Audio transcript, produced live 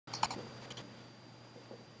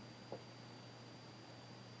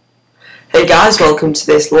Hey guys, welcome to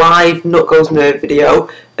this live Nut Goes Nerd video.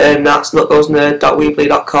 That's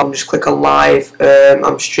nutgoesnerd.weebly.com. Just click on live.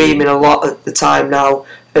 I'm streaming a lot at the time now.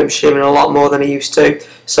 I'm streaming a lot more than I used to.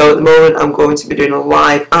 So at the moment I'm going to be doing a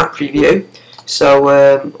live app review.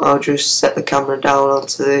 So I'll just set the camera down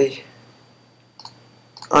onto the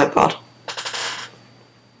iPod.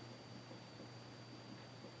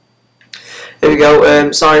 Here we go.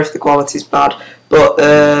 Sorry if the quality's bad, but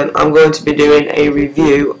I'm going to be doing a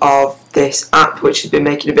review of this app which has been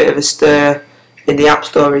making a bit of a stir in the App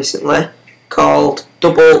Store recently, called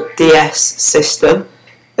Double DS System.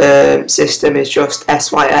 System is just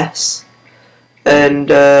SYS, and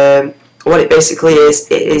what it basically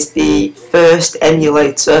is, it is the first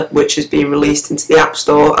emulator which has been released into the App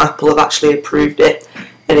Store. Apple have actually approved it,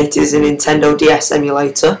 and it is a Nintendo DS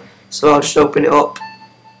emulator. So I'll just open it up,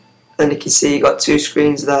 and you can see you've got two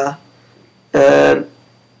screens there. I'll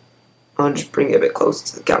just bring it a bit closer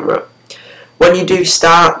to the camera. When you do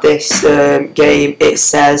start this game, it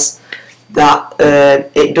says that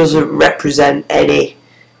it doesn't represent any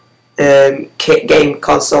game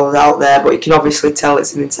consoles out there, but you can obviously tell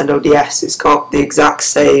it's a Nintendo DS. It's got the exact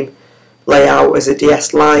same layout as a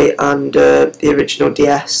DS Lite and the original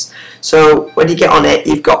DS. So when you get on it,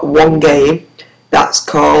 you've got one game that's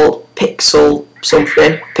called Pixel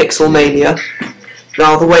Mania.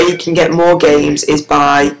 Now the way you can get more games is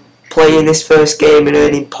by playing this first game and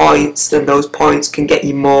earning points. Then those points can get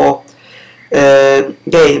you more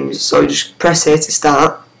games. So you just press here to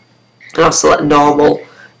start, and I'll select normal.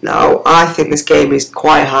 Now I think this game is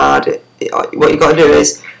quite hard. What you've got to do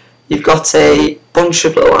is you've got a bunch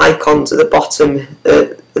of little icons at the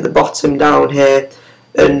bottom down here,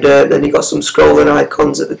 and then you've got some scrolling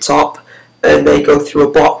icons at the top, and they go through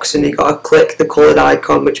a box, and you've got to click the coloured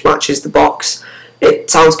icon which matches the box.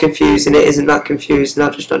 It sounds confusing, it isn't that confusing,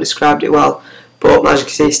 I've just not described it well. But as you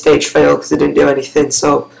can see, stage failed because I didn't do anything,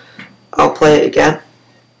 so I'll play it again.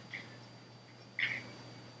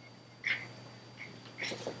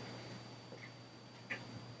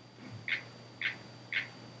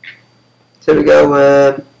 So we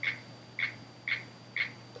go.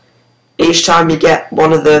 Each time you get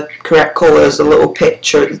one of the correct colours, a little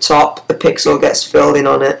picture at the top, a pixel gets filled in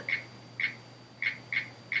on it.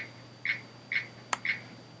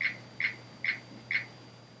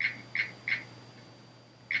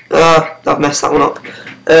 I've messed that one up.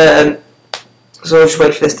 So I'll just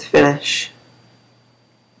wait for this to finish.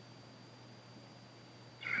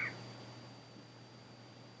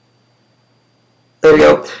 There we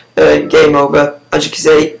go. Game over. As you can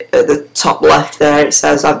see at the top left there, it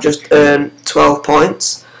says I've just earned 12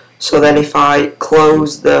 points. So then if I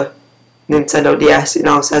close the Nintendo DS, it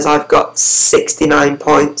now says I've got 69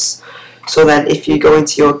 points. So then if you go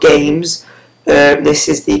into your games, this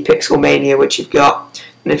is the Pixel Mania which you've got.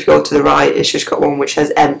 And if you go to the right, it's just got one which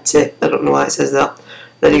says empty. I don't know why it says that.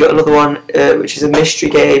 Then you got another one which is a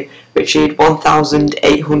mystery game, which you need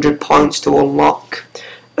 1,800 points to unlock.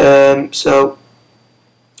 So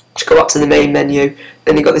just go back to the main menu.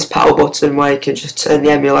 Then you got this power button where you can just turn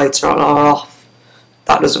the emulator on or off.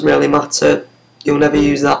 That doesn't really matter. You'll never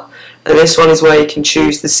use that. And this one is where you can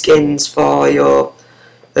choose the skins for your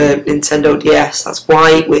Nintendo DS. That's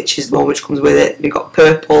white, which is the one which comes with it. And you've got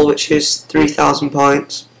purple, which is 3,000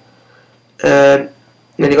 points. And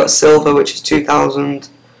then you've got silver, which is 2,000.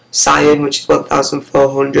 Cyan, which is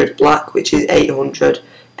 1,400. Black, which is 800.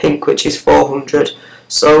 Pink, which is 400.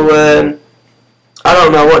 So I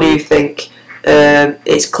don't know. What do you think?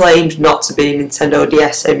 It's claimed not to be a Nintendo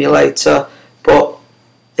DS emulator, but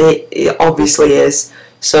it obviously is.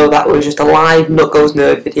 So that was just a live Nut Goes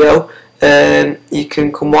Nerd video. You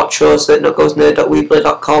can come watch us at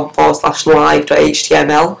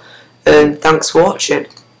nutgoesnerd.weebly.com/live.html, and thanks for watching.